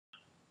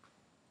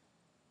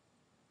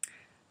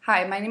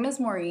Hi, my name is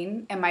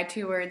Maureen, and my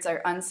two words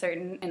are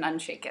uncertain and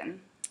unshaken.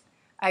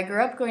 I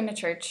grew up going to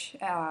church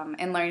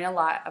and learning a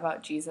lot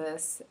about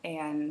Jesus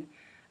and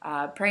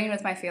praying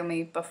with my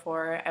family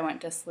before I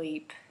went to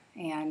sleep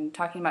and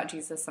talking about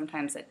Jesus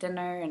sometimes at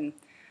dinner and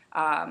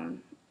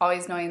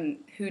always knowing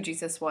who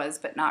Jesus was,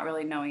 but not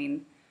really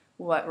knowing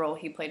what role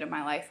he played in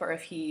my life or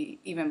if he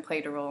even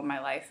played a role in my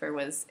life or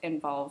was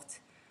involved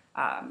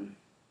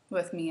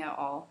with me at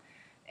all.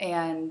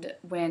 And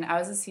when I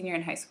was a senior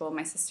in high school,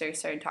 my sister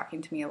started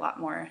talking to me a lot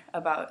more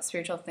about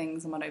spiritual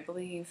things and what I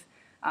believe.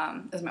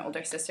 As my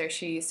older sister,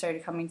 she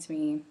started coming to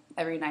me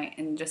every night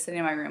and just sitting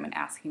in my room and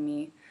asking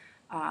me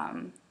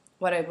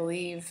what I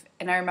believe.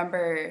 And I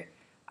remember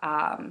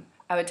I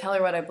would tell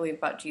her what I believe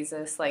about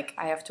Jesus, like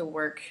I have to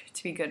work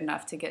to be good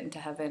enough to get into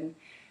heaven.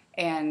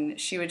 And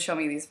she would show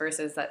me these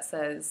verses that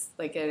says,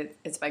 like,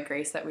 it's by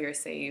grace that we are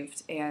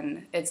saved,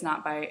 and it's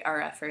not by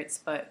our efforts,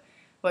 but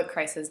what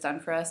Christ has done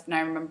for us. And I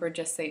remember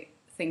just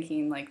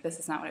thinking, like, this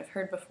is not what I've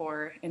heard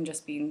before, and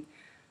just being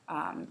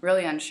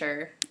really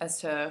unsure as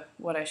to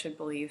what I should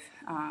believe.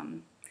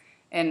 And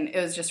it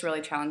was just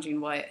really challenging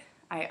what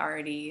I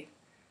already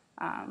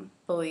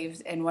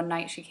believed. And one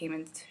night she came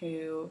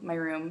into my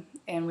room,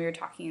 and we were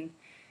talking,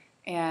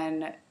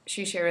 and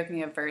she shared with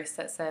me a verse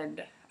that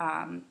said,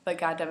 but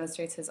God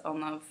demonstrates his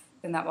own love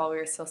in that while we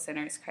were still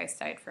sinners, Christ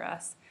died for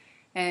us.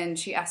 And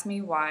she asked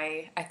me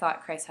why I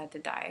thought Christ had to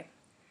die.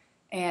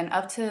 And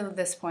up to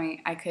this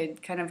point, I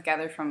could kind of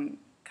gather from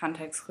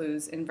context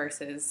clues in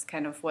verses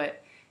kind of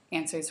what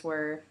answers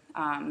were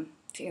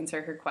to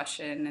answer her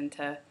question and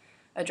to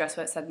address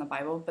what it said in the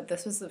Bible. But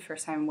this was the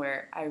first time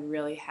where I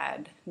really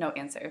had no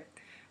answer.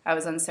 I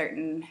was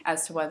uncertain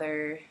as to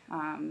whether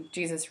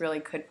Jesus really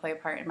could play a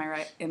part in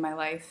my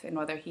life and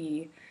whether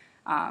he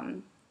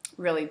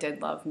really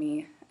did love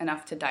me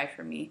enough to die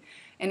for me.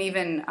 And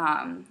even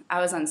I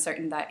was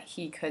uncertain that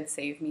he could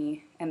save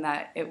me and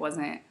that it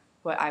wasn't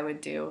what I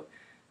would do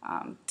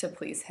to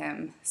please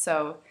him.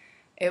 So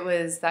it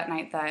was that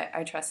night that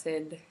I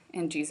trusted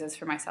in Jesus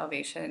for my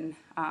salvation.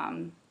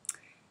 And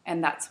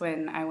that's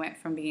when I went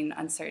from being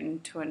uncertain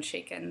to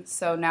unshaken.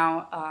 So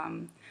now,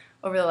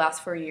 over the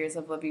last 4 years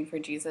of living for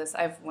Jesus,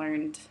 I've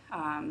learned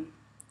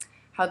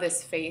how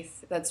this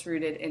faith that's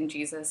rooted in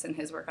Jesus and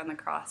his work on the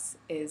cross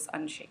is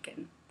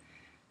unshaken.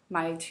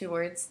 My two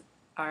words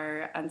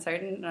are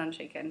uncertain and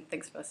unshaken.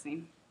 Thanks for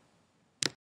listening.